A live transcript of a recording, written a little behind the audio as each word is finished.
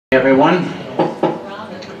Everyone,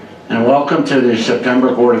 and welcome to the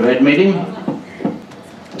September Board of Ed meeting.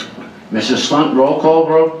 Mrs. Slunt, roll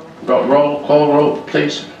call,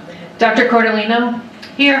 please. Dr. Cordolino?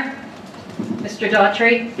 Here. Mr.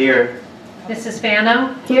 Daughtry? Here. Mrs.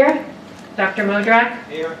 Fano? Here. Dr. Modrak?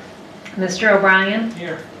 Here. Mr. O'Brien?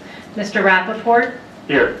 Here. Mr. Rappaport?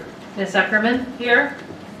 Here. Ms. Zuckerman? Here.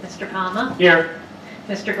 Mr. Palma? Here.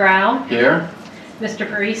 Mr. Grau? Here. Mr.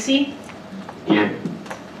 Parisi? Here.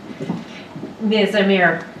 Ms.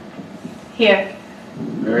 Amir? Here.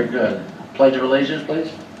 Very good. Pledge of allegiance,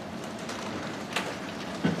 please.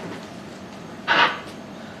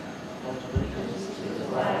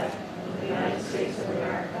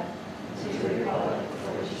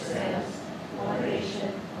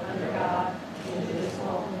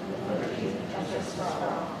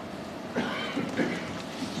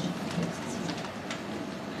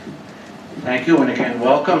 Thank you, and again,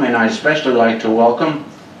 welcome, and I'd especially like to welcome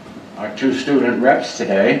our two student reps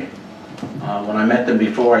today. When I met them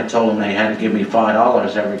before, I told them they had to give me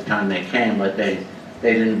 $5 every time they came, but they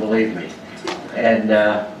didn't believe me. And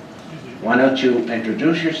why don't you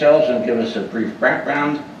introduce yourselves and give us a brief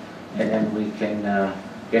background, and then we can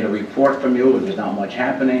get a report from you if there's not much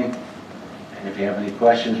happening. And if you have any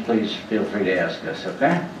questions, please feel free to ask us,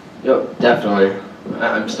 okay? Yep, definitely.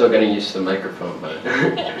 I'm still getting used to the microphone, but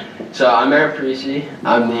so I'm Aaron Parisi.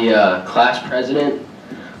 I'm the class president.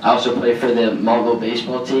 I also play for the Montville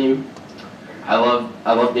baseball team. I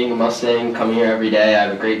love being a Mustang, coming here every day. I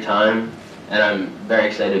have a great time, and I'm very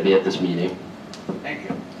excited to be at this meeting. Thank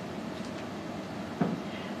you.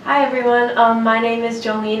 Hi everyone, my name is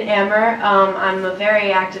Jolene Ammer. I'm a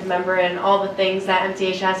very active member in all the things that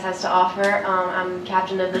MTHS has to offer. I'm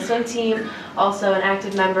captain of the swim team, also an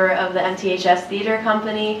active member of the MTHS Theater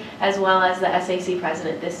Company, as well as the SAC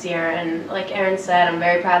president this year. And like Aaron said, I'm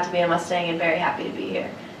very proud to be a Mustang and very happy to be here.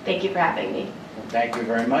 Thank you for having me. Well, thank you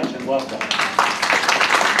very much and welcome.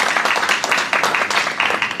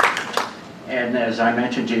 And as I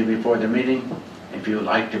mentioned to you before the meeting, if you would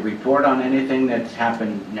like to report on anything that's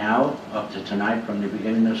happened now up to tonight from the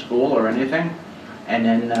beginning of school or anything, and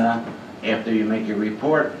then after you make your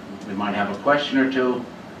report, we might have a question or two,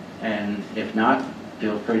 and if not,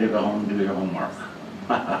 feel free to go home and do your homework.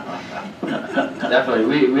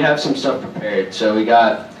 Definitely, we have some stuff prepared. So we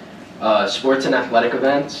got sports and athletic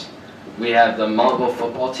events. We have the Montville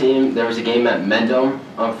football team. There was a game at Mendham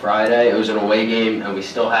on Friday. It was an away game, and we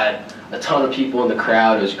still had a ton of people in the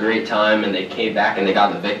crowd. It was a great time, and they came back and they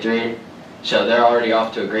got the victory. So they're already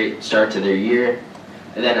off to a great start to their year.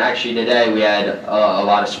 And then actually today we had a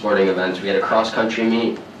lot of sporting events. We had a cross-country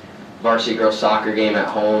meet, varsity girls soccer game at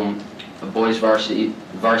home, a boys varsity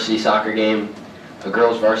soccer game, a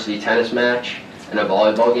girls varsity tennis match, and a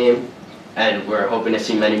volleyball game. And we're hoping to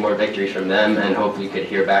see many more victories from them, and hopefully we could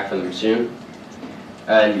hear back from them soon.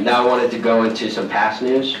 And now I wanted to go into some past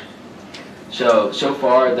news. So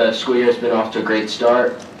far the school year has been off to a great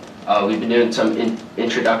start. We've been doing some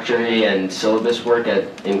introductory and syllabus work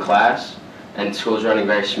in class, and school's running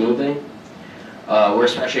very smoothly. We're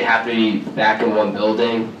especially happy to be back in one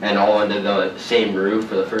building and all under the same roof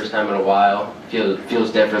for the first time in a while.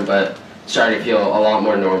 Feels different, but starting to feel a lot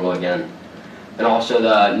more normal again. And also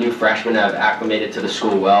the new freshmen have acclimated to the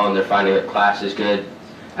school well, and they're finding that class is good,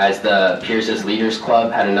 as the Pierce's Leaders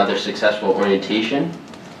Club had another successful orientation.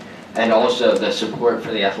 And also the support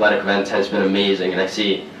for the athletic events has been amazing, and I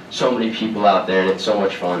see so many people out there, and it's so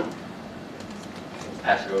much fun.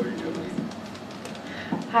 Pass it over to Julie.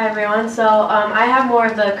 Hi everyone, so I have more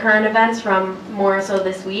of the current events from more so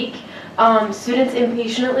this week. Students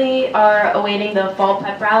impatiently are awaiting the Fall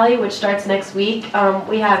Pep Rally, which starts next week.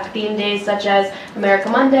 We have theme days such as America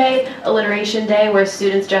Monday, Alliteration Day, where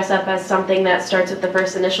students dress up as something that starts with the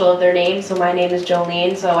first initial of their name. So my name is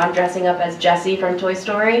Jolene, so I'm dressing up as Jessie from Toy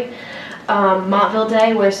Story. Montville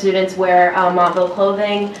Day, where students wear Montville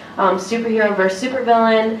clothing. Superhero versus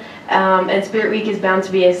supervillain, and Spirit Week is bound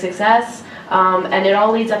to be a success. And it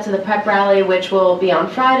all leads up to the prep rally, which will be on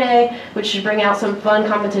Friday, which should bring out some fun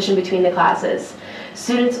competition between the classes.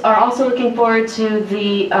 Students are also looking forward to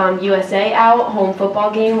the USA Out home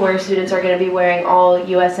football game, where students are going to be wearing all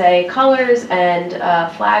USA colors and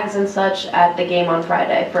flags and such at the game on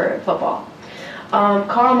Friday for football.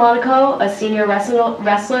 Carl Monaco, a senior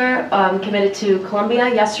wrestler, committed to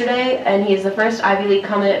Columbia yesterday, and he is the first Ivy League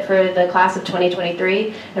commit for the class of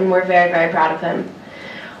 2023, and we're very, very proud of him.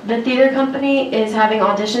 The theater company is having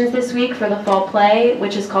auditions this week for the fall play,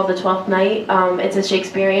 which is called The 12th Night. It's a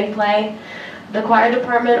Shakespearean play. The choir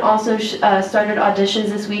department also started auditions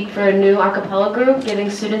this week for a new a cappella group, giving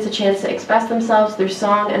students a chance to express themselves through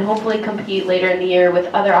song and hopefully compete later in the year with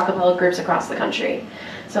other a cappella groups across the country.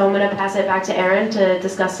 So I'm going to pass it back to Aaron to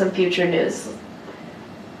discuss some future news.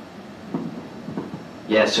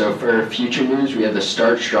 Yeah, so for future news, we have the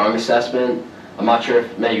Start Strong assessment. I'm not sure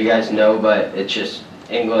if many of you guys know, but it's just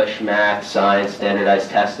English, math, science, standardized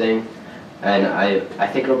testing. And I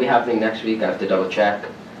think it'll be happening next week. I have to double check.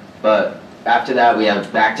 But after that, we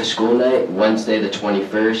have back to school night, Wednesday the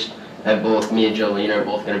 21st. And both me and Jolene are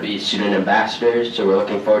both going to be student ambassadors, so we're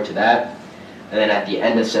looking forward to that. And then at the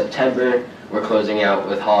end of September, we're closing out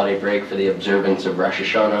with holiday break for the observance of Rosh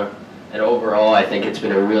Hashanah. And overall, I think it's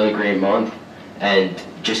been a really great month. And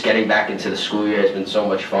just getting back into the school year has been so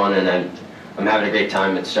much fun, and I'm having a great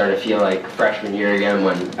time. It's starting to feel like freshman year again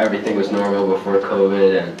when everything was normal before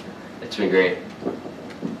COVID, and it's been great.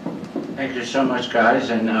 Thank you so much, guys,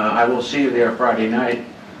 and I will see you there Friday night.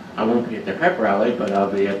 I won't be at the pep rally, but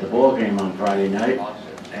I'll be at the ball game on Friday night.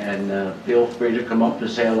 And feel free to come up to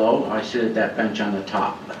say hello. I sit at that bench on the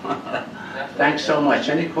top. Thanks so much.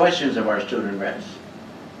 Any questions of our student reps?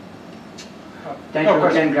 Thank you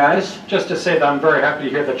again, guys. Just to say that I'm very happy to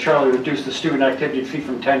hear that Charlie reduced the student activity fee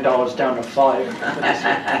from $10 down to $5.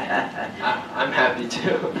 I'm happy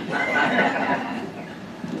too.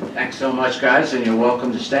 Thanks so much, guys, and you're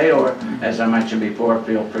welcome to stay, or as I mentioned before,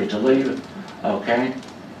 feel free to leave. Okay.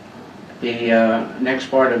 The next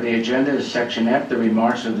part of the agenda is Section F, the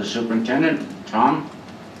remarks of the superintendent. Tom?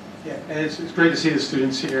 Yeah, and it's great to see the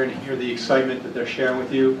students here and hear the excitement that they're sharing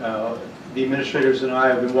with you. The administrators and I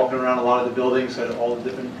have been walking around a lot of the buildings at all the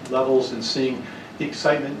different levels and seeing the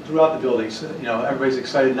excitement throughout the buildings. You know, everybody's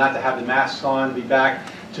excited not to have the masks on, be back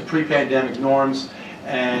to pre-pandemic norms,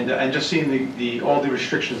 and just seeing all the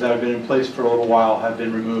restrictions that have been in place for a little while have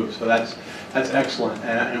been removed. So that's excellent,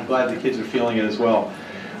 and I'm glad the kids are feeling it as well.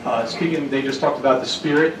 Speaking, they just talked about the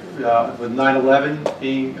spirit with 9/11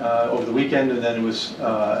 being over the weekend, and then it was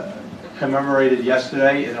commemorated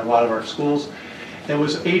yesterday in a lot of our schools. It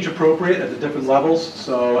was age appropriate at the different levels.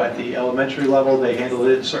 So at the elementary level, they handled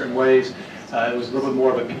it in certain ways. It was a little bit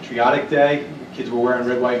more of a patriotic day. Kids were wearing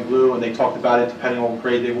red, white, and blue, and they talked about it depending on what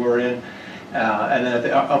grade they were in. And then at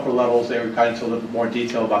the upper levels, they were kind of a little bit more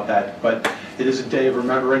detail about that. But it is a day of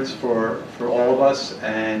remembrance for all of us,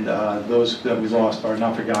 and those that we lost are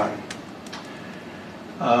not forgotten.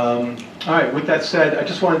 All right, with that said, I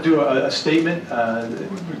just want to do a statement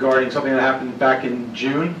regarding something that happened back in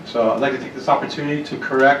June. So I'd like to take this opportunity to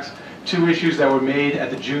correct 2 issues that were made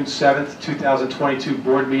at the June 7th, 2022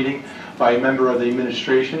 board meeting by a member of the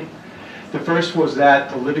administration. The first was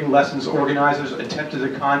that the Living Lessons organizers attempted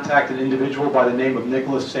to contact an individual by the name of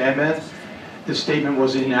Nicholas Sandman. This statement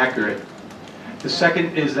was inaccurate. The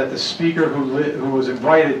second is that the speaker who was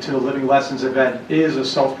invited to the Living Lessons event is a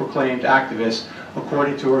self-proclaimed activist,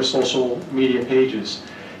 according to her social media pages.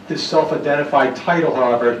 This self-identified title,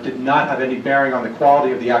 however, did not have any bearing on the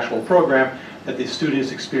quality of the actual program that the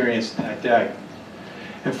students experienced that day.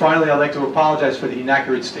 And finally, I'd like to apologize for the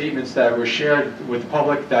inaccurate statements that were shared with the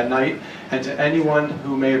public that night, and to anyone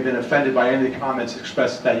who may have been offended by any of the comments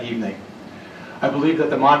expressed that evening. I believe that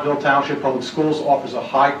the Montville Township Public Schools offers a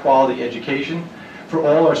high-quality education for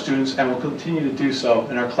all our students and will continue to do so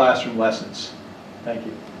in our classroom lessons. Thank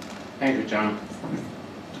you. Thank you, John.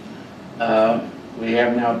 We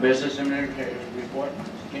have now business administrator's report.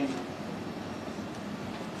 Mr. King.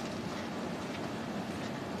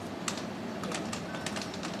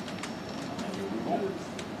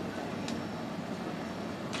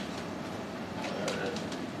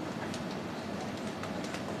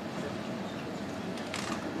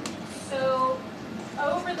 So,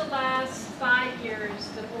 over the last 5 years,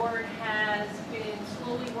 the board has been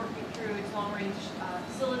slowly working through its long-range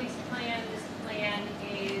facilities plan. This plan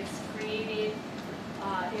is created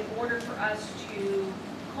in order for us to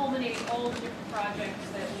culminate all the different projects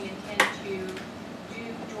that we intend to do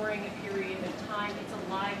during a period of time. It's a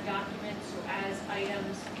live document, so as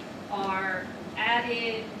items are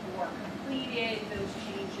added or completed, those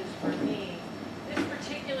changes are made.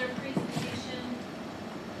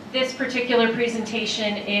 This particular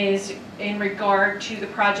presentation is in regard to the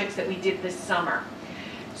projects that we did this summer.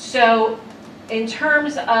 So in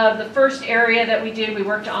terms of the first area that we did, we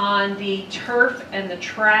worked on the turf and the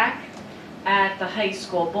track at the high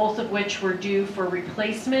school, both of which were due for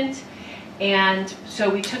replacement. And so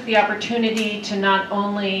we took the opportunity to not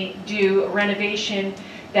only do a renovation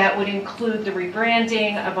that would include the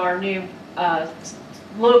rebranding of our new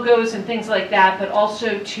logos and things like that, but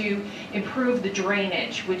also to improve the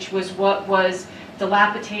drainage, which was what was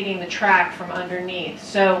dilapidating the track from underneath.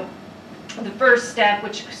 So the first step,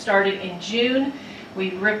 which started in June,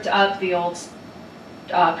 we ripped up the old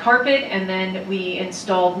carpet, and then we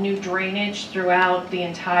installed new drainage throughout the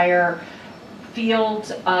entire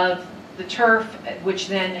field of the turf, which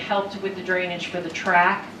then helped with the drainage for the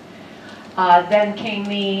track. Then came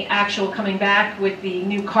the actual coming back with the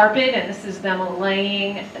new carpet, and this is them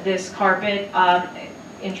laying this carpet.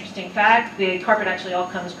 Interesting fact, the carpet actually all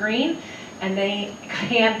comes green, and they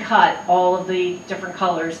hand cut all of the different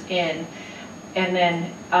colors in, and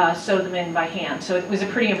then sew them in by hand. So it was a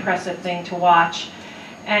pretty impressive thing to watch.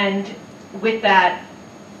 And with that,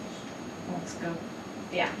 let's go.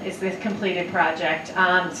 Yeah, it's the completed project.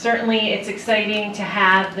 Certainly it's exciting to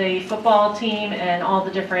have the football team and all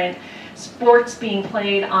the different sports being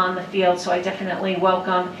played on the field, so I definitely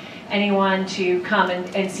welcome anyone to come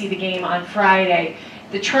and see the game on Friday.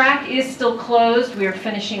 The track is still closed. We are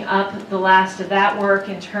finishing up the last of that work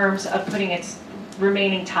in terms of putting its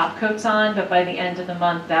remaining top coats on, but by the end of the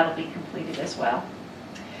month that'll be completed as well.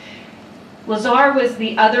 Lazar was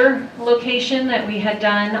the other location that we had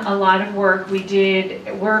done a lot of work. We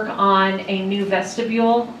did work on a new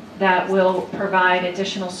vestibule that will provide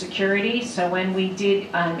additional security. So when we did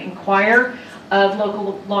inquire of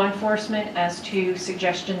local law enforcement as to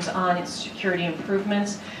suggestions on its security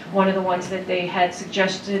improvements, one of the ones that they had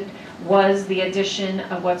suggested was the addition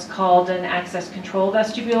of what's called an access control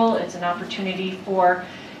vestibule. It's an opportunity for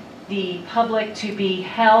the public to be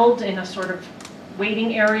held in a sort of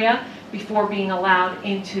waiting area before being allowed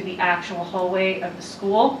into the actual hallway of the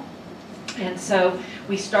school. And so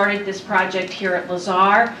we started this project here at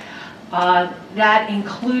Lazar. That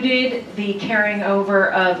included the carrying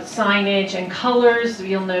over of signage and colors.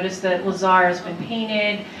 You'll notice that Lazar has been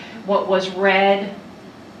painted. What was red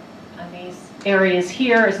on these areas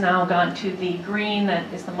here has now gone to the green,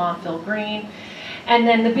 that is the Montville green. And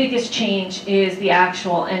then the biggest change is the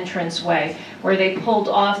actual entranceway, where they pulled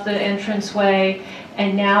off the entranceway,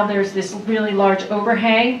 and now there's this really large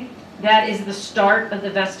overhang. That is the start of the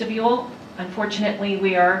vestibule. Unfortunately,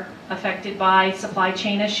 we are affected by supply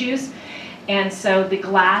chain issues, and so the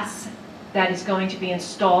glass that is going to be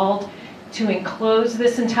installed to enclose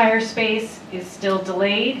this entire space is still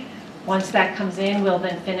delayed. Once that comes in, we'll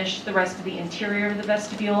then finish the rest of the interior of the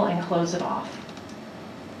vestibule and close it off.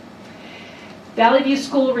 Valley View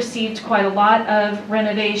School received quite a lot of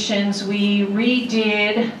renovations. We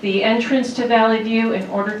redid the entrance to Valley View in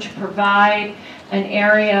order to provide an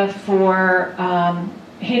area for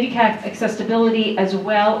handicap accessibility, as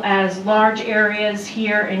well as large areas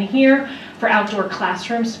here and here for outdoor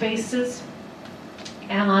classroom spaces.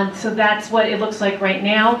 And so that's what it looks like right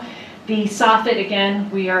now. The soffit, again,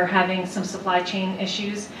 we are having some supply chain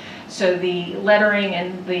issues. So the lettering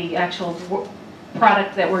and the actual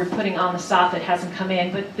product that we're putting on the soffit hasn't come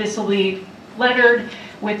in, but this will be lettered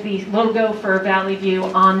with the logo for Valley View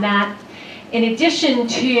on that. In addition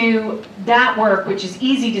to that work, which is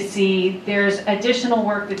easy to see, there's additional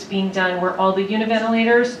work that's being done where all the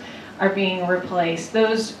univentilators are being replaced.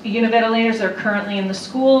 Those univentilators are currently in the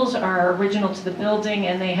schools, are original to the building,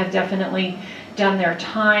 and they have definitely done their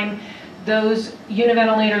time. Those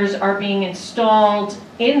univentilators are being installed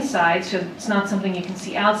inside, so it's not something you can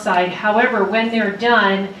see outside. However, when they're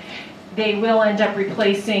done, they will end up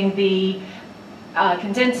replacing the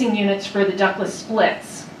condensing units for the ductless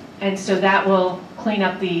splits. And so that will clean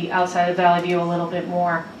up the outside of Valley View a little bit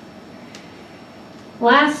more.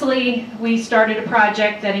 Lastly, we started a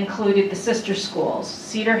project that included the sister schools.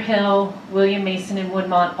 Cedar Hill, William Mason, and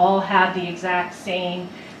Woodmont all have the exact same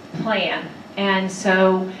plan. And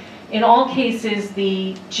so in all cases,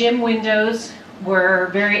 the gym windows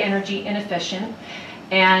were very energy inefficient,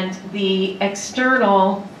 and the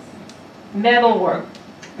external metal work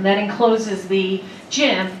that encloses the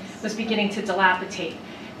gym was beginning to dilapidate.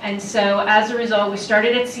 And so as a result, we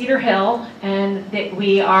started at Cedar Hill, and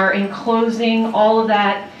we are enclosing all of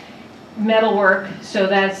that metalwork so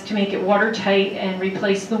that's to make it watertight and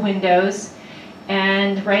replace the windows.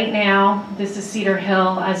 And right now, this is Cedar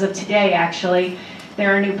Hill as of today, actually.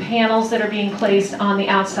 There are new panels that are being placed on the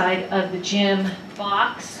outside of the gym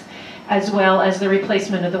box, as well as the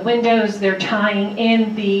replacement of the windows. They're tying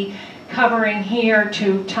in the covering here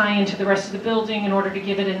to tie into the rest of the building in order to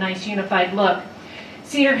give it a nice unified look.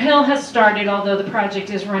 Cedar Hill has started, although the project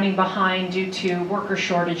is running behind due to worker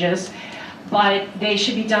shortages, but they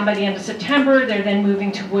should be done by the end of September. They're then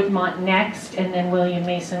moving to Woodmont next, and then William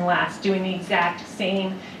Mason last, doing the exact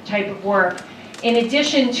same type of work. In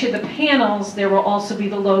addition to the panels, there will also be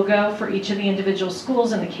the logo for each of the individual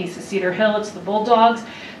schools. In the case of Cedar Hill, it's the Bulldogs.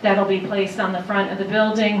 That'll be placed on the front of the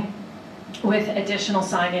building with additional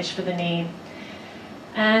signage for the name.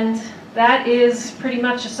 And that is pretty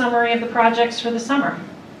much a summary of the projects for the summer.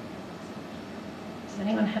 Does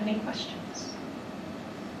anyone have any questions?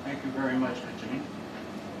 Thank you very much, Katine.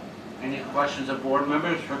 Any questions of board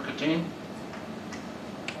members for Katine?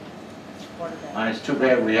 It's too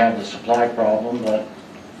bad we have the supply problem, but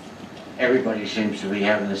everybody seems to be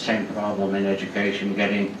having the same problem in education,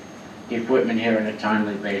 getting equipment here on a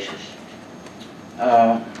timely basis.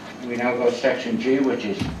 We now go to section G, which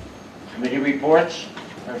is committee reports,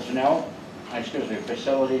 personnel,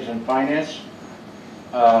 facilities and finance.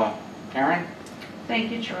 Karen?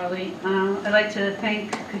 Thank you, Charlie. I'd like to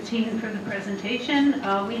thank Katine for the presentation.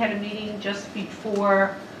 We had a meeting just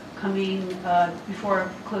before before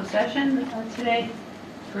closed session today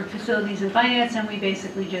for facilities and finance, and we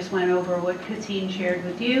basically just went over what Katine shared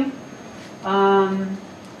with you.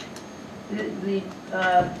 The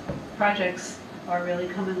projects are really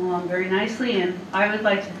coming along very nicely, and I would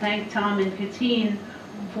like to thank Tom and Katine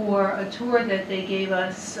for a tour that they gave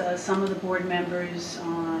us, some of the board members,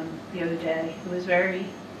 the other day. It was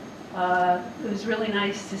really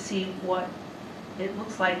nice to see what it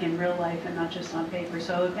looks like in real life and not just on paper.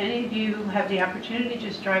 So if any of you have the opportunity,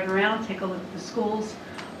 just drive around, take a look at the schools.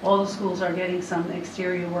 All the schools are getting some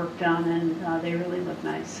exterior work done, and they really look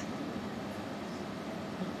nice.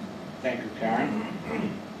 Thank you, Karen.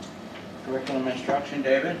 Curriculum instruction,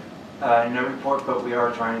 David? No report, but we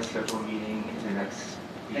are trying to schedule a meeting in the next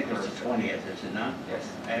I think week or it's the so. 20th, is it not? Yes.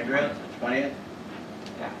 Andrea, the 20th?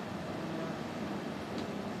 Yeah.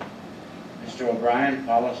 Mr. O'Brien,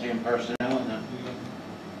 policy and personnel, no?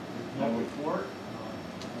 No report.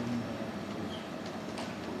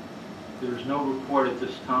 There's no report at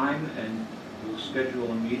this time, and we'll schedule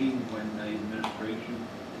a meeting when the administration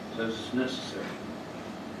says it's necessary.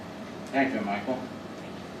 Thank you, Michael.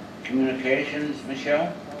 Communications,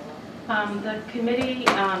 Michelle? The committee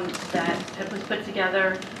that was put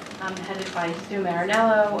together, headed by Stu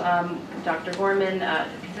Marinello, Dr. Gorman,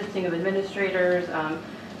 consisting of administrators,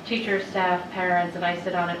 teachers, staff, parents, and I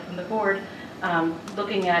sit on it from the board,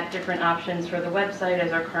 looking at different options for the website,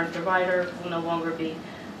 as our current provider will no longer be,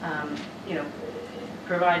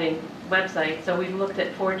 providing websites. So we've looked at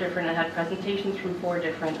and had presentations from 4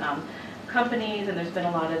 different companies, and there's been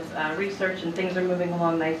a lot of research, and things are moving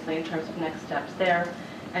along nicely in terms of next steps there.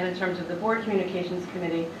 And in terms of the board communications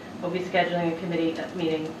committee, we'll be scheduling a committee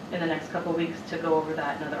meeting in the next couple of weeks to go over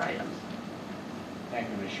that and other items. Thank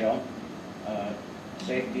you, Michelle.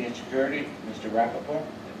 Safety and security, Mr. Rappaport.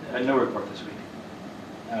 No report this week.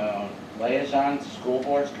 Liaisons, school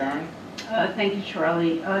boards, Karen? Thank you,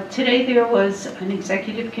 Charlie. Today there was an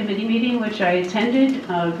executive committee meeting which I attended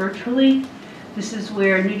virtually. This is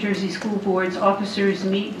where New Jersey School Board's officers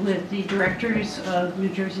meet with the directors of New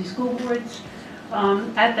Jersey School Boards.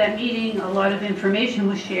 At that meeting, a lot of information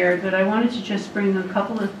was shared, but I wanted to just bring a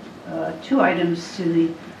couple of 2 items to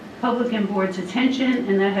the public and board's attention,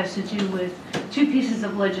 and that has to do with 2 pieces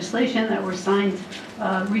of legislation that were signed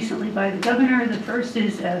recently by the governor. The first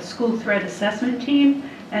is a school threat assessment team,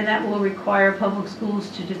 and that will require public schools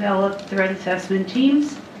to develop threat assessment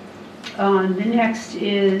teams. The next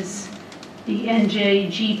is the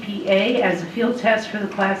NJGPA as a field test for the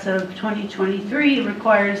class of 2023. It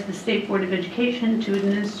requires the State Board of Education to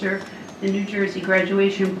administer the New Jersey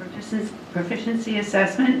Graduation Proficiency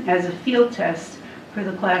Assessment as a field test for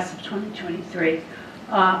the class of 2023.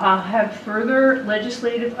 I'll have further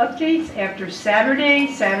legislative updates after Saturday.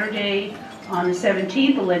 Saturday on the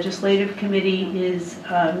 17th, the legislative committee is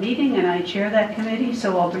meeting, and I chair that committee,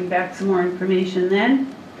 so I'll bring back some more information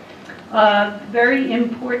then. Very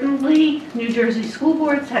importantly, New Jersey School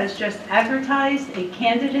Boards has just advertised a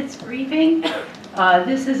candidates briefing.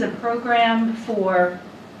 This is a program for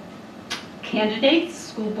candidates,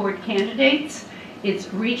 school board candidates. It's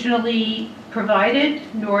regionally provided,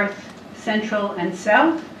 north, central, and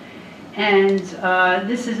south. And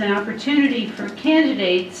this is an opportunity for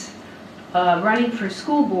candidates running for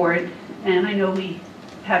school board, and I know we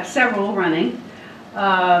have several running.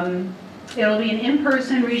 It'll be an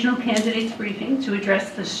in-person regional candidates briefing to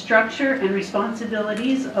address the structure and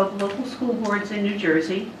responsibilities of local school boards in New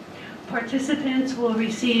Jersey. Participants will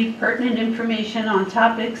receive pertinent information on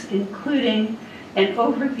topics including an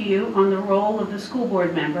overview on the role of the school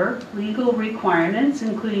board member, legal requirements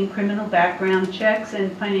including criminal background checks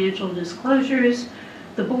and financial disclosures,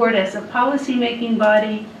 the board as a policy-making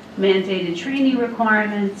body, mandated training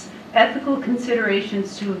requirements, ethical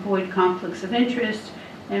considerations to avoid conflicts of interest,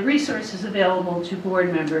 and resources available to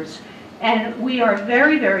board members. And we are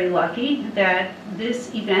very, very lucky that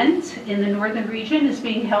this event in the northern region is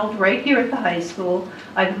being held right here at the high school,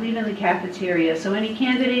 I believe in the cafeteria. So any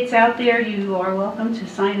candidates out there, you are welcome to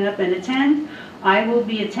sign up and attend. I will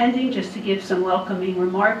be attending just to give some welcoming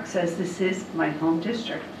remarks, as this is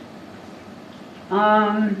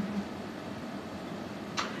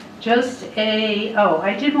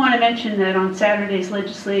I did want to mention that on Saturday's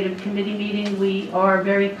legislative committee meeting, we are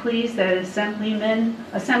very pleased that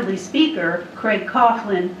Assembly Speaker Craig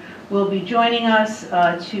Coughlin will be joining us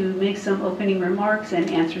to make some opening remarks and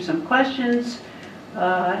answer some questions.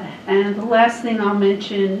 And the last thing I'll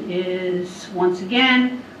mention is, once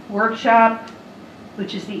again, workshop,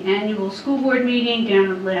 which is the annual school board meeting down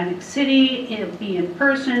in Atlantic City. It'll be in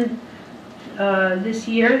person this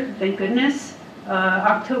year, thank goodness.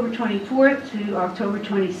 October 24th to October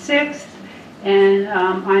 26th, and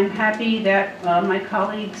I'm happy that my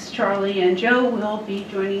colleagues Charlie and Joe will be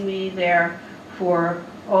joining me there for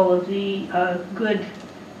all of the good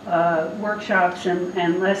workshops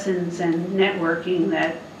and lessons and networking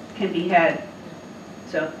that can be had.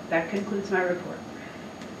 So that concludes my report.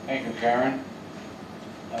 Thank you, Karen.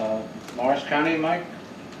 Morris County, Mike?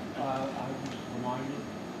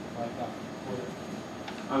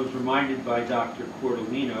 I was reminded by Dr.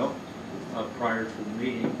 Cordolino prior to the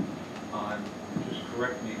meeting, just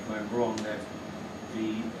correct me if I'm wrong, that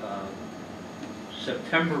the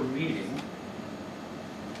September meeting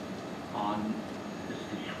on the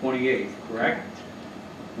 28th, correct?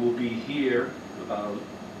 Will be here,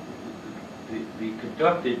 be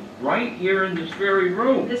conducted right here in this very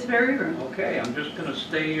room. This very room. Okay, I'm just going to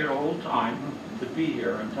stay here the whole time to be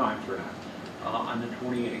here in time for that on the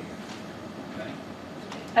 28th. Okay.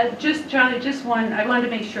 Just, Charlie, just one, I wanted to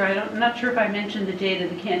make sure, I'm not sure if I mentioned the date of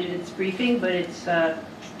the candidates briefing, but it's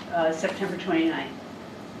September 29th.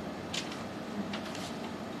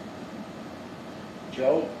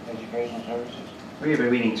 Joe, Educational Services? We have a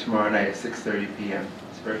meeting tomorrow night at 6:30 p.m.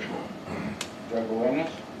 It's virtual. Drug awareness?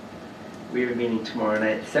 We have a meeting tomorrow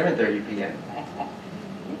night at 7:30 p.m.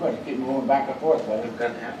 You better keep moving back and forth, buddy. We've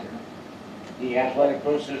got to have to. The athletic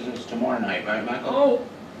boosters is tomorrow night, right, Michael? Oh,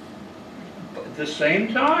 at the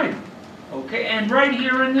same time, okay, and right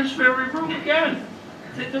here in this very room again.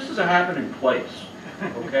 This is a happening place,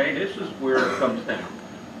 okay? This is where it comes down,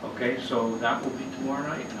 okay? So that will be tomorrow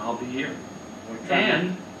night, and I'll be here.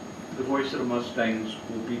 And the Voice of the Mustangs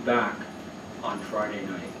will be back on Friday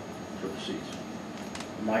night for the season.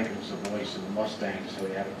 Mike is the voice of the Mustangs, so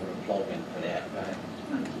we had to put a plug in for that.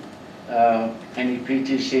 Right? Any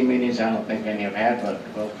PTC meetings? I don't think any have had, but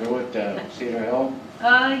go through it. Cedar Hill?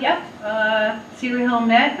 Yep. Cedar Hill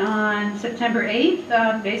met on September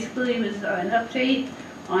 8th. Basically, it was an update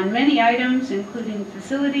on many items, including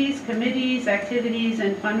facilities, committees, activities,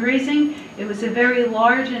 and fundraising. It was a very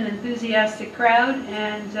large and enthusiastic crowd,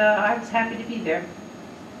 and I was happy to be there.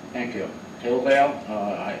 Thank you. Hilldale?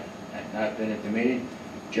 I have not been at the meeting.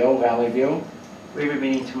 Joe, Valley View? We have a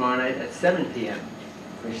meeting tomorrow night at 7 p.m.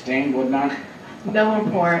 Christine, Woodmont? No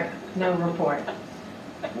report, no report.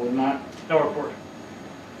 Woodmont? No report.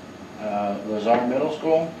 Lazar Middle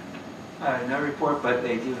School? No report, but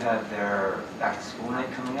they do have their back-to-school night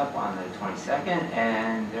coming up on the 22nd,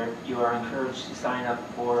 and you are encouraged to sign up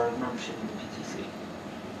for membership in the PTC.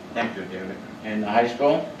 Thank you, David. And the high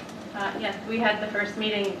school? Yes, we had the first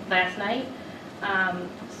meeting last night.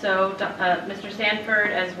 So Mr.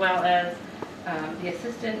 Sanford, as well as the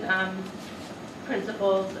assistant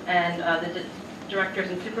principals and the directors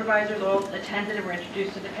and supervisors all attended and were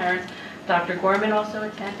introduced to the parents. Dr. Gorman also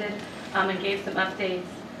attended and gave some updates.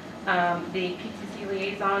 The PTC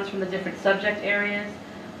liaisons from the different subject areas,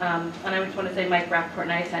 and I just want to say Mike Rappaport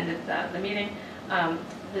and I attended the meeting.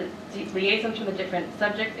 The liaisons from the different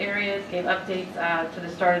subject areas gave updates to the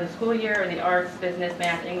start of the school year in the arts, business,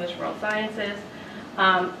 math, English, world sciences.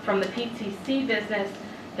 From the PTC business,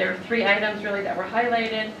 there are 3 items really that were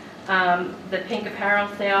highlighted. The pink apparel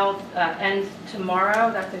sale ends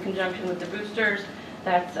tomorrow. That's in conjunction with the boosters.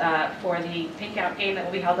 That's for the pink out game that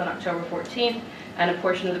will be held on October 14th. And a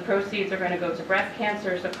portion of the proceeds are going to go to breast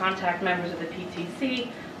cancer. So contact members of the PTC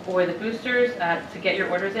or the boosters to get your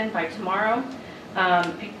orders in by tomorrow.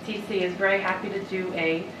 PTC is very happy to do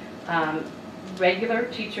a regular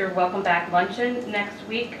teacher welcome back luncheon next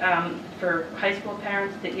week for high school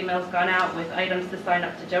parents. The email's gone out with items to sign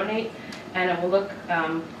up to donate, and it will look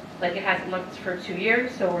like it hasn't looked for 2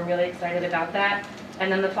 years, so we're really excited about that.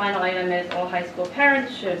 And then the final item is all high school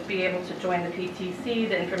parents should be able to join the PTC.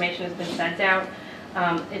 The information has been sent out.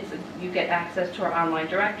 You get access to our online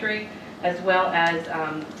directory, as well as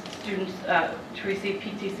students to receive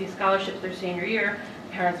PTC scholarships their senior year.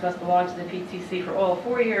 Parents must belong to the PTC for all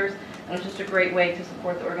 4 years, and it's just a great way to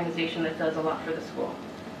support the organization that does a lot for the school.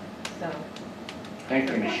 So, Thank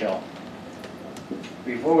you, Michelle.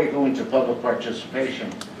 Before we go into public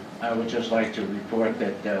participation, I would just like to report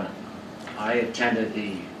that I attended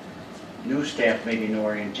the new staff meeting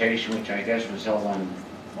orientation, which I guess was held on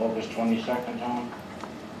August 22nd, Tom?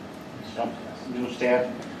 Some new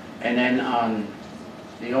staff. And then on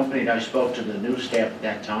the opening, I spoke to the new staff at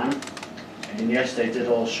that time. And yes, they did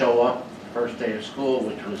all show up first day of school,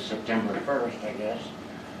 which was September 1st, I guess.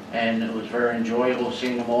 And it was very enjoyable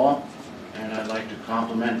seeing them all. And I'd like to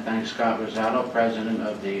compliment and thank Scott Rosado, president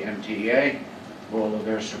of the MTEA, for all of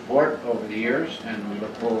their support over the years. And we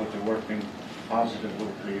look forward to working positively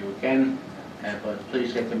for you again. But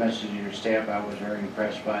please get the message to your staff. I was very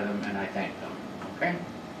impressed by them and I thank them. Okay?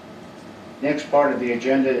 Next part of the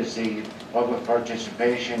agenda is the public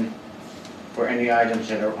participation for any items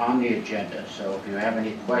that are on the agenda. So if you have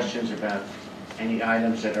any questions about any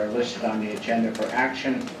items that are listed on the agenda for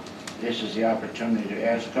action, this is the opportunity to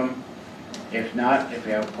ask them. If not, if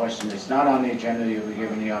you have a question that's not on the agenda, you'll be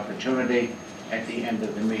given the opportunity at the end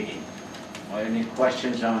of the meeting. Any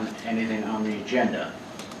questions on anything on the agenda?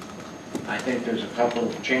 I think there's a couple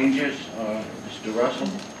of changes, Mr. Russell,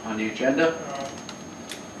 on the agenda. The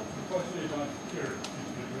question is on security,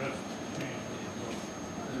 you address the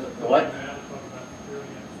change. What?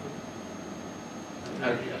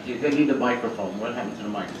 You need the microphone. What happened to the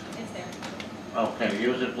microphone? It's there. Okay,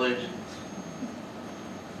 use it, please.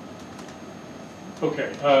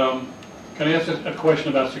 Okay, can I ask a question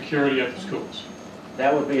about security at the schools?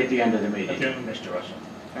 That would be at the end of the meeting, Okay. Mr. Russell.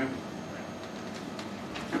 Okay.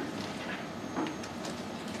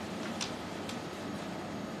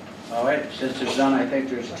 All right, since it's done, I think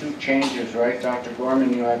there's two changes, right? Dr.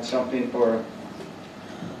 Gorman, you had something for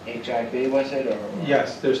HIV, was it, or?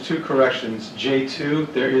 Yes, there's two corrections.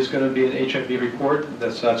 J2, there is going to be an HIV report.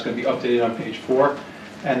 That's going to be updated on page 4.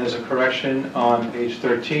 And there's a correction on page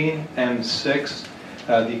 13. M6,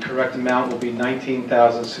 the correct amount will be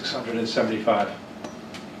 $19,675.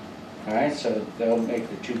 All right, so they'll make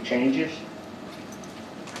the two changes.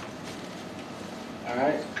 All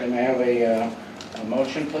right, can I have a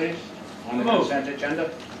motion, please, on the consent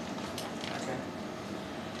agenda?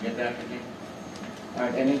 Get that, Vicki? All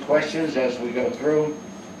right, any questions as we go through?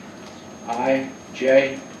 I,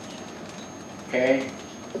 J, K,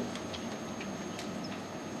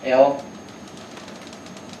 L,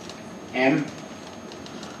 M,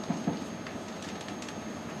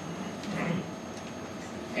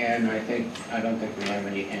 and I don't think we have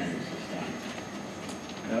any N's this time.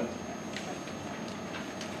 Nope.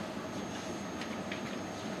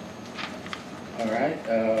 All right,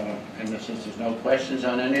 and since there's no questions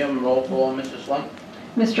on any of them, roll call, Mrs. Lund?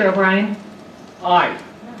 Mr. O'Brien? Aye.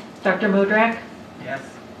 Dr. Modrak? Yes.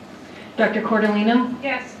 Dr. Cordolino?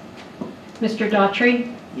 Yes. Mr.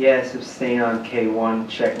 Daughtry? Yes, abstain on K1,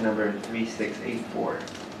 check number 3684.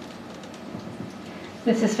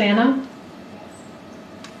 Mrs. Fano?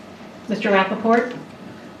 Mr. Rappaport?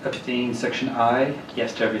 Abstain, section I,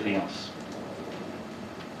 yes to everything else.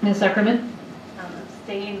 Ms. Zuckerman?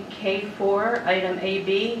 Abstain K4, item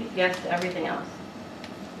AB, yes to everything else.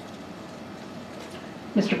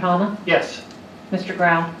 Mr. Palma? Yes. Mr.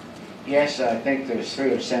 Grau? Yes, I think there's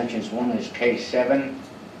 3 abstentions. One is K7.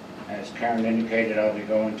 As Karen indicated, I'll be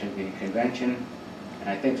going to the convention. And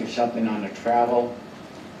I think there's something on the travel.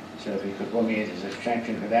 So if you could put me as an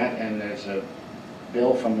abstention for that. And there's a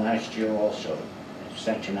bill from last year also.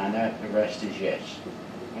 Abstention on that. The rest is yes.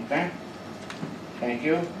 Okay? Thank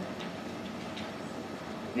you.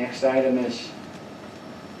 Next item is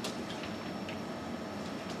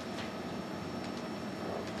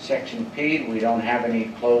Section P. We don't have any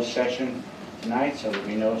closed session tonight, so there'll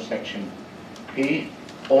be no Section P.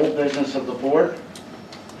 Old business of the board.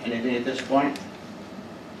 Anything at this point?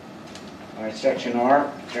 All right, Section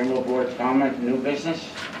R, general board comment, new business.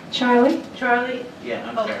 Charlie? Charlie? Yeah,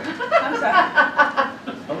 I'm Oh, sorry.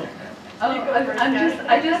 I'm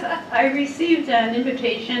sorry. I received an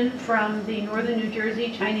invitation from the Northern New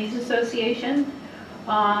Jersey Chinese Association,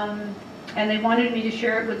 and they wanted me to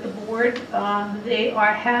share it with the board. They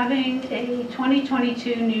are having a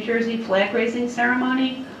 2022 New Jersey flag raising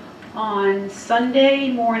ceremony on Sunday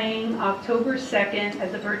morning, October 2nd,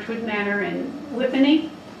 at the Birchwood Manor in Whitney,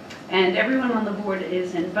 and everyone on the board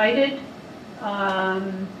is invited.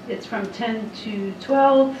 It's from 10 to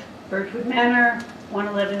 12, Birchwood Manor,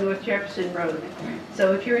 111 North Jefferson Road.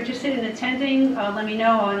 So if you're interested in attending, let me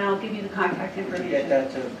know and I'll give you the contact Could you information. get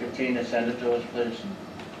that to Katina, send it to us, please?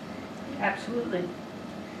 Absolutely.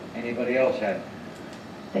 Anybody else have?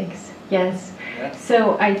 Thanks. Yes. Yeah?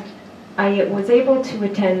 So I was able to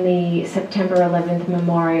attend the September 11th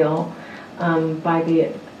memorial by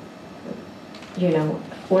the,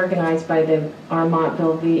 organized by our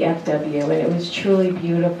Montville VFW, and it was truly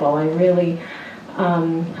beautiful. I really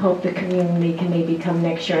hope the community can maybe come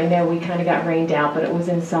next year. I know we kind of got rained out, but it was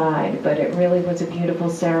inside, but it really was a beautiful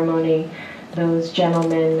ceremony. Those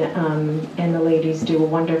gentlemen and the ladies do a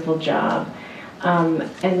wonderful job.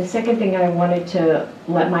 And the second thing I wanted to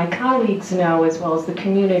let my colleagues know, as well as the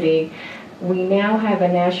community, we now have a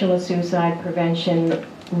National Suicide Prevention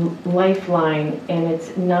Lifeline, and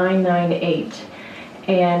it's 998.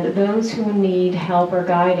 And those who need help or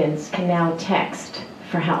guidance can now text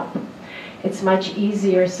for help. It's much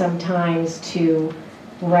easier sometimes to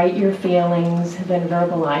write your feelings than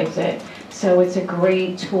verbalize it. So it's a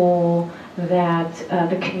great tool that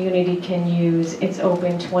the community can use. It's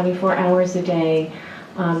open 24 hours a day.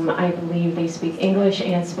 I believe they speak English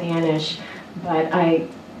and Spanish, but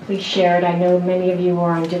please share it. I know many of you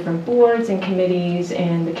are on different boards and committees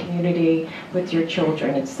in the community with your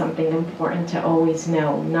children. It's something important to always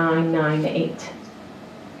know. 998.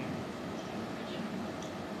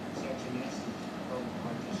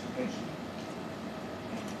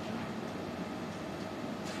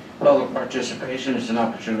 Public participation is an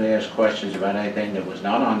opportunity to ask questions about anything that was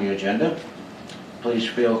not on the agenda. Please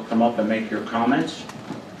come up and make your comments.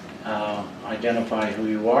 Identify who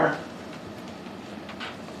you are.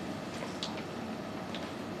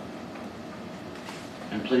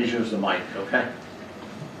 And please use the mic, okay?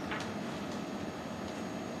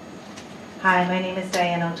 Hi, my name is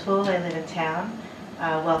Diane O'Toole. I live in town.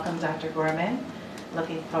 Welcome, Dr. Gorman.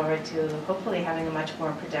 Looking forward to hopefully having a much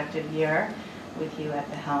more productive year with you at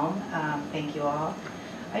the helm. Thank you all.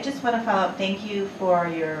 I just want to follow up. Thank you for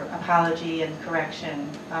your apology and correction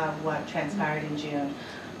of what transpired in June.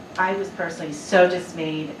 I was personally so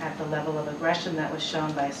dismayed at the level of aggression that was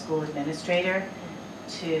shown by a school administrator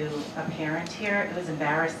to a parent here. It was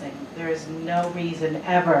embarrassing. There is no reason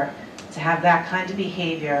ever to have that kind of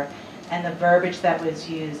behavior, and the verbiage that was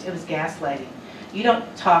used, it was gaslighting. You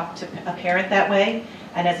don't talk to a parent that way,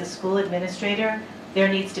 and as a school administrator, there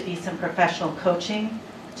needs to be some professional coaching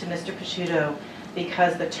to Mr. Picciuto,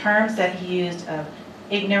 because the terms that he used of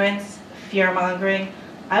ignorance, fear-mongering,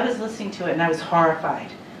 I was listening to it and I was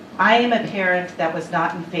horrified. I am a parent that was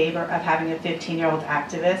not in favor of having a 15-year-old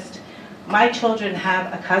activist. My children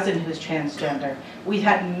have a cousin who's transgender. We've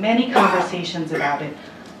had many conversations about it.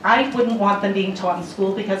 I wouldn't want them being taught in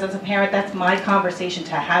school, because as a parent, that's my conversation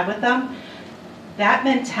to have with them. That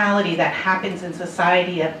mentality that happens in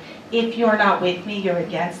society of, if you're not with me, you're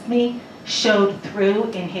against me, showed through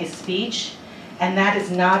in his speech, and that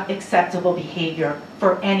is not acceptable behavior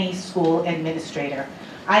for any school administrator.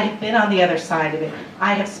 I have been on the other side of it.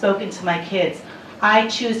 I have spoken to my kids. I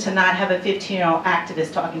choose to not have a 15-year-old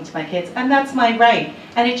activist talking to my kids, and that's my right,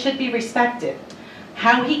 and it should be respected.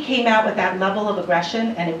 How he came out with that level of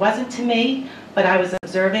aggression, and it wasn't to me, but I was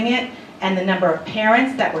observing it, and the number of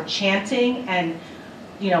parents that were chanting and,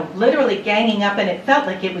 you know, literally ganging up, and it felt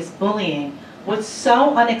like it was bullying, was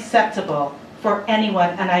so unacceptable for anyone,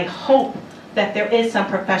 and I hope that there is some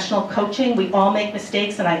professional coaching. We all make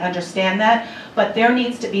mistakes, and I understand that, but there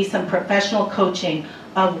needs to be some professional coaching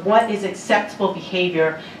of what is acceptable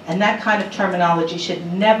behavior, and that kind of terminology should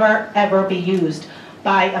never, ever be used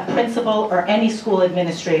by a principal or any school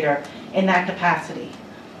administrator in that capacity.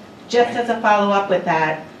 Just as a follow-up with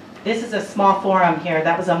that, this is a small forum here.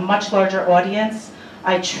 That was a much larger audience.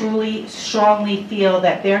 I truly, strongly feel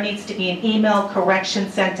that there needs to be an email correction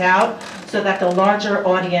sent out so that the larger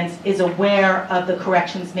audience is aware of the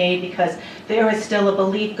corrections made, because there is still a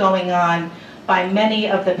belief going on by many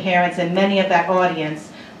of the parents and many of that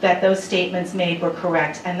audience that those statements made were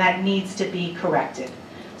correct, and that needs to be corrected.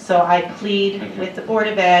 So I plead with the Board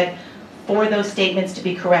of Ed for those statements to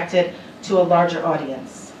be corrected to a larger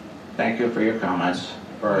audience. Thank you for your comments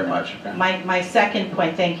very much. My second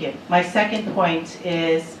point, thank you. My second point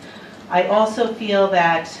is, I also feel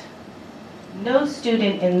that no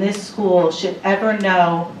student in this school should ever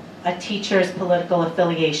know a teacher's political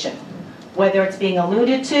affiliation, whether it's being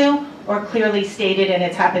alluded to or clearly stated, and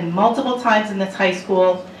it's happened multiple times in this high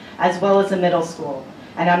school as well as the middle school.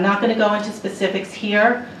 And I'm not going to go into specifics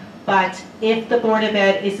here, but if the Board of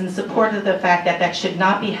Ed is in support of the fact that that should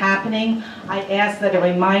not be happening, I ask that a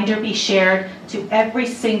reminder be shared to every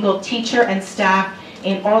single teacher and staff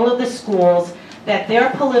in all of the schools that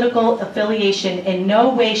their political affiliation in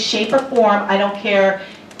no way, shape, or form, I don't care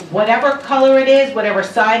whatever color it is, whatever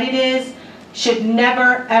side it is, should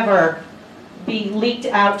never, ever be leaked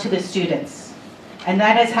out to the students. And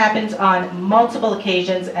that has happened on multiple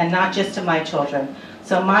occasions, and not just to my children.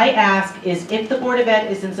 So my ask is, if the Board of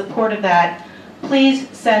Ed is in support of that, please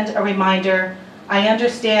send a reminder. I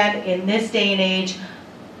understand in this day and age,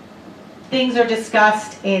 things are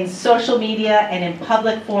discussed in social media and in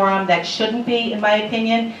public forum that shouldn't be, in my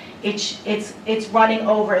opinion. It's running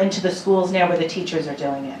over into the schools now where the teachers are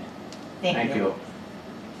doing it. Thank you.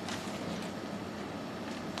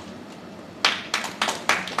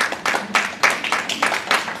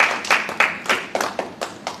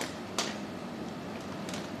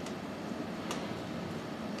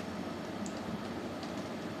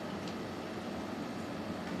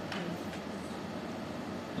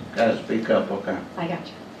 Gotta speak up, okay? I got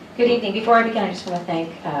you. Good evening. Before I begin, I just want to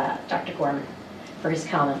thank Dr. Gorman for his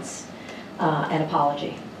comments and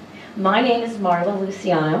apology. My name is Marla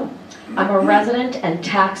Luciano. I'm a resident and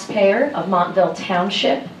taxpayer of Montville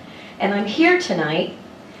Township, and I'm here tonight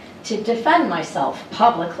to defend myself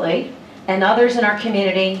publicly and others in our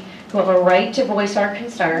community who have a right to voice our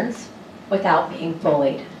concerns without being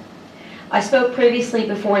bullied. I spoke previously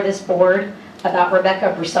before this board about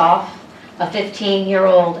Rebecca Broussard, a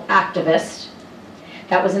 15-year-old activist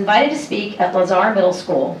that was invited to speak at Lazar Middle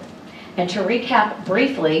School. And to recap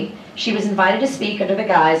briefly, she was invited to speak under the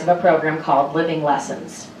guise of a program called Living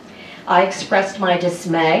Lessons. I expressed my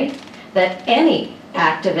dismay that any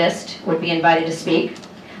activist would be invited to speak.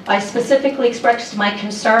 I specifically expressed my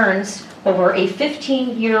concerns over a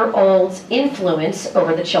 15-year-old's influence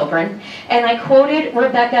over the children, and I quoted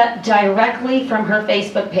Rebecca directly from her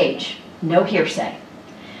Facebook page, no hearsay.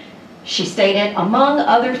 She stated, among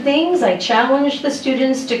other things, I challenged the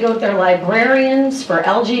students to go to their librarians for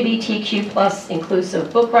LGBTQ+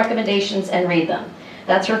 inclusive book recommendations and read them.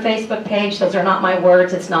 That's her Facebook page. Those are not my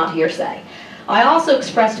words. It's not hearsay. I also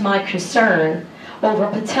expressed my concern over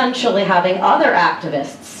potentially having other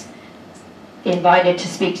activists invited to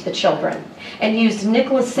speak to the children, and used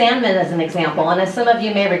Nicholas Sandman as an example. And as some of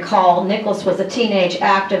you may recall, Nicholas was a teenage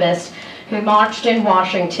activist who marched in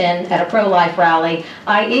Washington at a pro-life rally.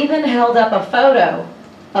 I even held up a photo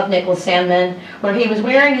of Nicholas Sandman where he was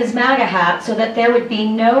wearing his MAGA hat so that there would be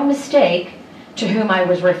no mistake to whom I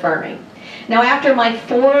was referring. Now, after my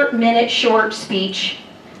 4-minute short speech,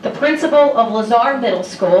 the principal of Lazar Middle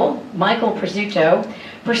School, Michael Prizzuto,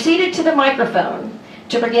 proceeded to the microphone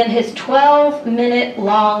to begin his 12-minute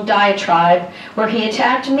long diatribe where he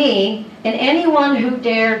attacked me and anyone who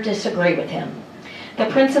dared disagree with him. The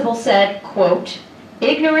principal said, quote,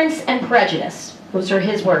 ignorance and prejudice, those are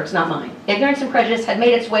his words, not mine, ignorance and prejudice had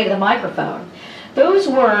made its way to the microphone. Those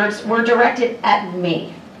words were directed at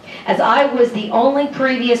me, as I was the only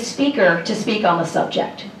previous speaker to speak on the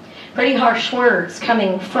subject. Pretty harsh words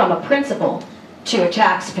coming from a principal to a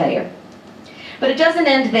taxpayer. But it doesn't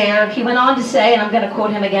end there. He went on to say, and I'm going to quote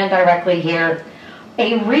him again directly here,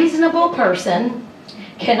 a reasonable person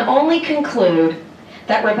can only conclude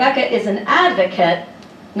that Rebecca is an advocate,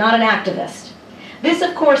 not an activist. This,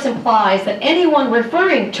 of course, implies that anyone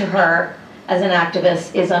referring to her as an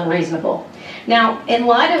activist is unreasonable. Now, in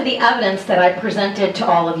light of the evidence that I presented to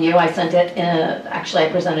all of you, I sent it, actually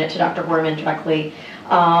I presented it to Dr. Gorman directly.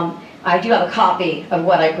 I do have a copy of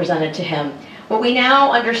what I presented to him. What we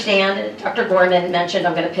now understand, Dr. Gorman mentioned,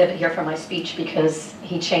 I'm going to pivot here from my speech because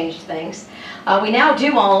he changed things. We now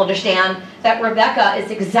do all understand that Rebecca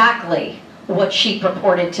is exactly what she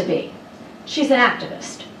purported to be. She's an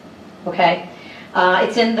activist, okay?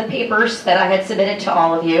 It's in the papers that I had submitted to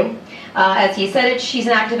all of you. As he said it, she's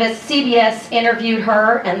an activist. CBS interviewed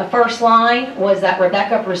her, and the first line was that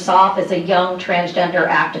Rebecca Broussard is a young transgender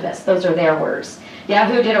activist. Those are their words.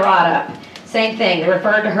 Yahoo did a write-up. Same thing, they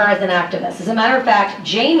referred to her as an activist. As a matter of fact,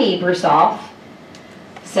 Jamie Broussard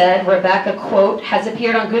said Rebecca, quote, has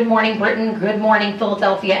appeared on Good Morning Britain, Good Morning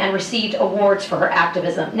Philadelphia, and received awards for her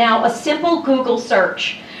activism. Now, a simple Google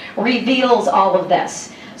search reveals all of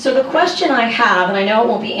this. So the question I have, and I know it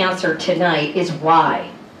won't be answered tonight, is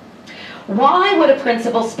why? Why would a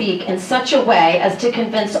principal speak in such a way as to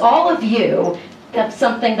convince all of you that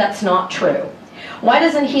something that's not true? Why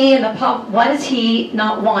doesn't he and why does he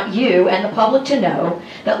not want you and the public to know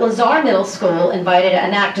that Lazar Middle School invited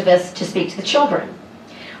an activist to speak to the children?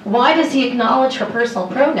 Why does he acknowledge her personal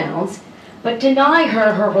pronouns but deny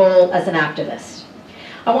her her role as an activist?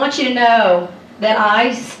 I want you to know that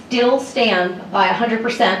I still stand by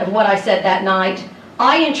 100% of what I said that night.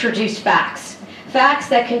 I introduced facts. Facts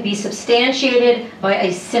that can be substantiated by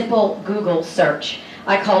a simple Google search.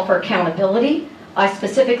 I called for accountability. I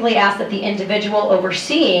specifically asked that the individual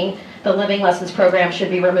overseeing the Living Lessons program should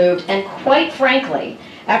be removed. And quite frankly,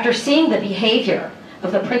 after seeing the behavior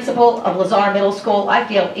of the principal of Lazar Middle School, I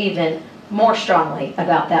feel even more strongly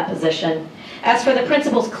about that position. As for the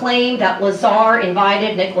principal's claim that Lazar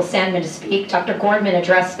invited Nicholas Sandman to speak, Dr. Gorman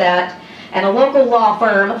addressed that, and a local law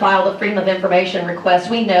firm filed a Freedom of Information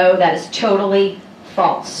request. We know that is totally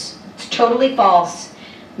false. It's totally false,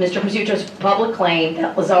 Mr. Prizzuto's public claim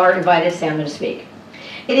that Lazar invited Sandman to speak.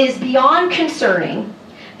 It is beyond concerning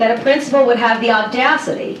that a principal would have the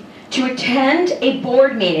audacity to attend a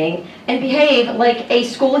board meeting and behave like a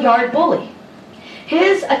schoolyard bully.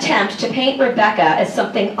 His attempt to paint Rebecca as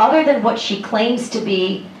something other than what she claims to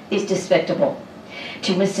be is despicable.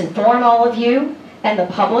 To misinform all of you and the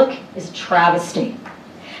public is a travesty.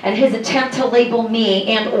 And his attempt to label me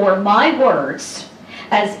and or my words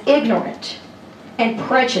as ignorant and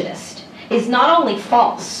prejudiced is not only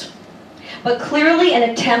false, but clearly an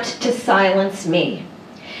attempt to silence me.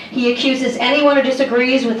 He accuses anyone who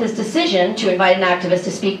disagrees with his decision to invite an activist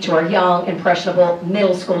to speak to our young, impressionable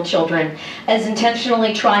middle school children as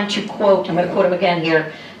intentionally trying to, quote, I'm going to quote him again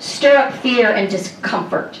here, stir up fear and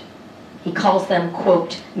discomfort. He calls them,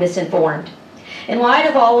 quote, misinformed. In light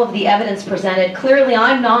of all of the evidence presented, clearly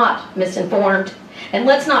I'm not misinformed. And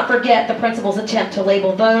let's not forget the principal's attempt to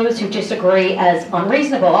label those who disagree as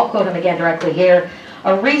unreasonable. I'll quote him again directly here.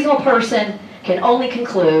 A reasonable person can only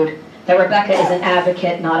conclude that Rebecca is an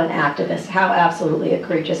advocate, not an activist. How absolutely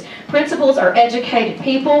egregious. Principals are educated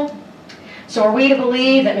people. So are we to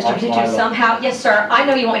believe that Mr. Pizzuto somehow, yes, sir, I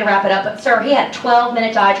know you want me to wrap it up, but sir, he had a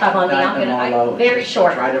 12-minute diatribe on me. I'm very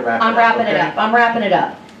short. I'm wrapping it up. I'm wrapping it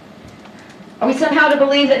up. Are we somehow to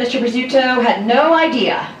believe that Mr. Pizzuto had no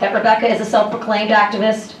idea that Rebecca is a self-proclaimed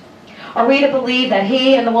activist? Are we to believe that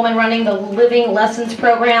he and the woman running the Living Lessons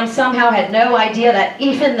program somehow had no idea that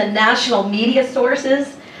even the national media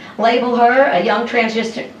sources label her a young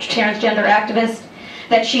transgender activist,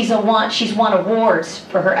 that she's won awards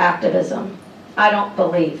for her activism? I don't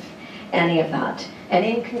believe any of that. And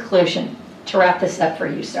in conclusion, to wrap this up for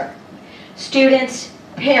you, sir, students,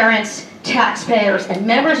 parents, taxpayers, and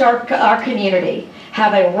members of our community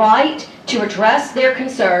have a right to address their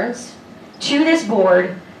concerns to this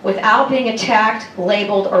board without being attacked,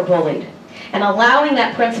 labeled, or bullied. And allowing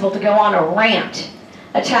that principal to go on a rant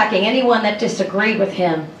attacking anyone that disagreed with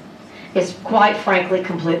him is, quite frankly,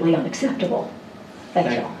 completely unacceptable.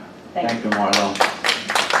 Thank you. Thank you, Marlo.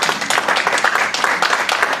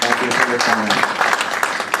 Thank you for your comments.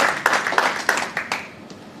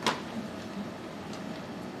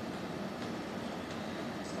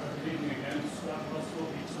 Good evening again. Scott Russell,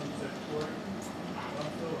 East Sunset Court.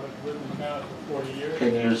 Montville, I've lived in town for 40 years.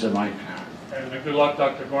 Can you use the mic? And good luck,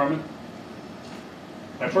 Dr. Gorman.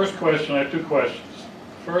 My first question, I have two questions.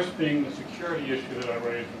 First being the security issue that I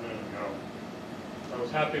raised a minute ago. I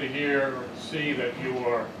was happy to hear or to see that you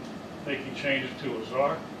are making changes to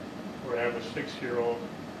Lazar. Where I have a 6-year-old,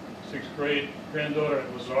 6th grade granddaughter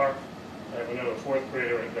at Lazar. I have another 4th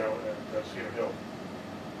grader at Cedar Hill.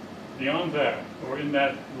 Beyond that, or in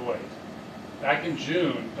that light, back in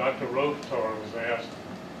June, Dr. Rothar was asked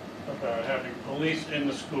about having police in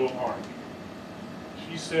the school armed.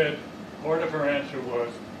 She said part of her answer was,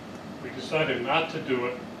 we decided not to do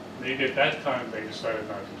it. Maybe at that time they decided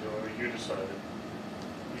not to do it, or you decided,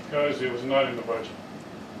 because it was not in the budget.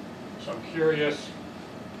 So I'm curious,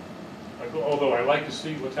 although I like to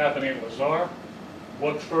see what's happening at Lazar,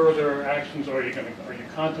 what further actions are you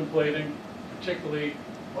contemplating, particularly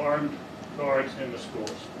armed guards in the schools?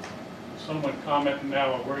 Can someone comment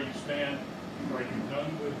now on where you stand? Are you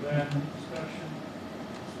done with that discussion?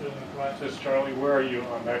 Still in the process? Charlie, where are you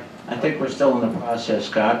on that? I think we're still in the process,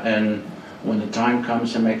 Scott, and when the time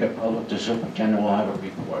comes to make it public, the superintendent will have a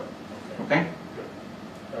report. Okay?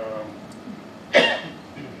 Good.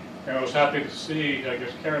 And I was happy to see, I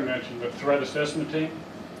guess Karen mentioned, the threat assessment team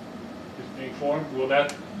is being formed. Will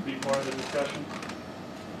that be part of the discussion?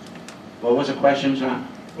 What was the question, John?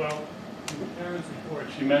 Well, in Karen's report,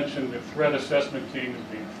 she mentioned the threat assessment team is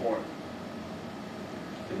being formed.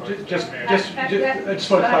 I just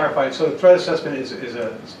want to clarify. So the threat assessment is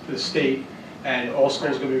the state, and all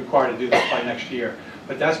schools are going to be required to do that by next year.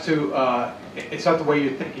 But that's to, it's not the way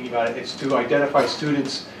you're thinking about it. It's to identify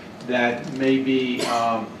students that may be,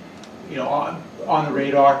 on the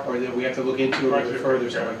radar, or that we have to look into a little bit further,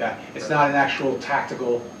 stuff like that. It's not an actual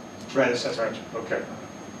tactical threat assessment. Okay.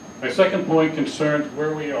 My second point concerns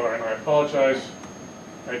where we are, and I apologize.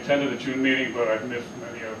 I attended a June meeting, but I've missed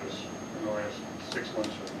many others in the last 6 months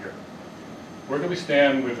of the year. Where do we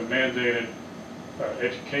stand with the mandated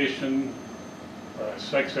education,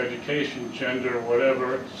 sex education, gender,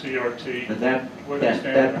 whatever, CRT? But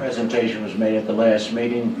that presentation was made at the last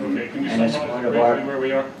meeting. Okay, can you and it's summarize part of briefly where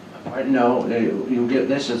we are? No,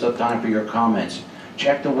 this is the time for your comments.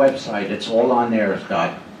 Check the website, it's all on there,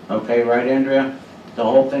 Scott. Okay, right, Andrea? The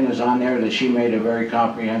whole thing is on there, that she made a very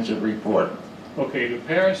comprehensive report. Okay, do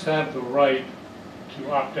parents have the right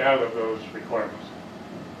to opt out of those requirements?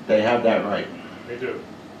 They have that right. They do.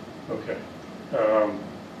 Okay.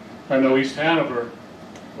 I know East Hanover,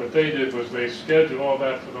 what they did was they scheduled all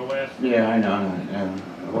that for the last... Yeah, I know.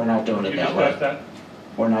 We're not doing it that way. Can you discuss that?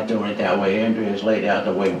 We're not doing it that way. Andrea's laid out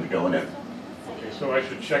the way we're doing it. Okay, so I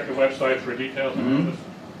should check the website for details on this?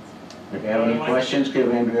 If you have any questions, give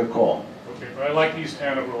Andrea a call. Okay, but I like East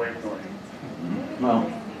Hanover way of doing it.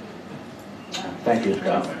 Well, thank you,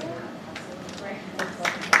 Scott.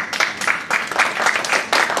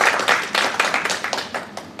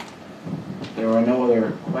 There are no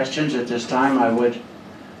other questions. questions at this time, I would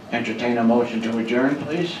entertain a motion to adjourn,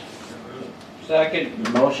 please.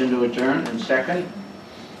 Second. Motion to adjourn and second.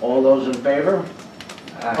 All those in favor?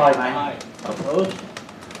 Aye. Opposed?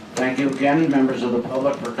 Thank you again, members of the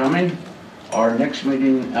public, for coming. Our next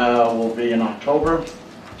meeting will be in October.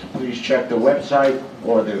 So please check the website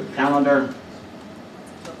or the calendar.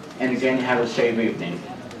 And again, have a safe evening.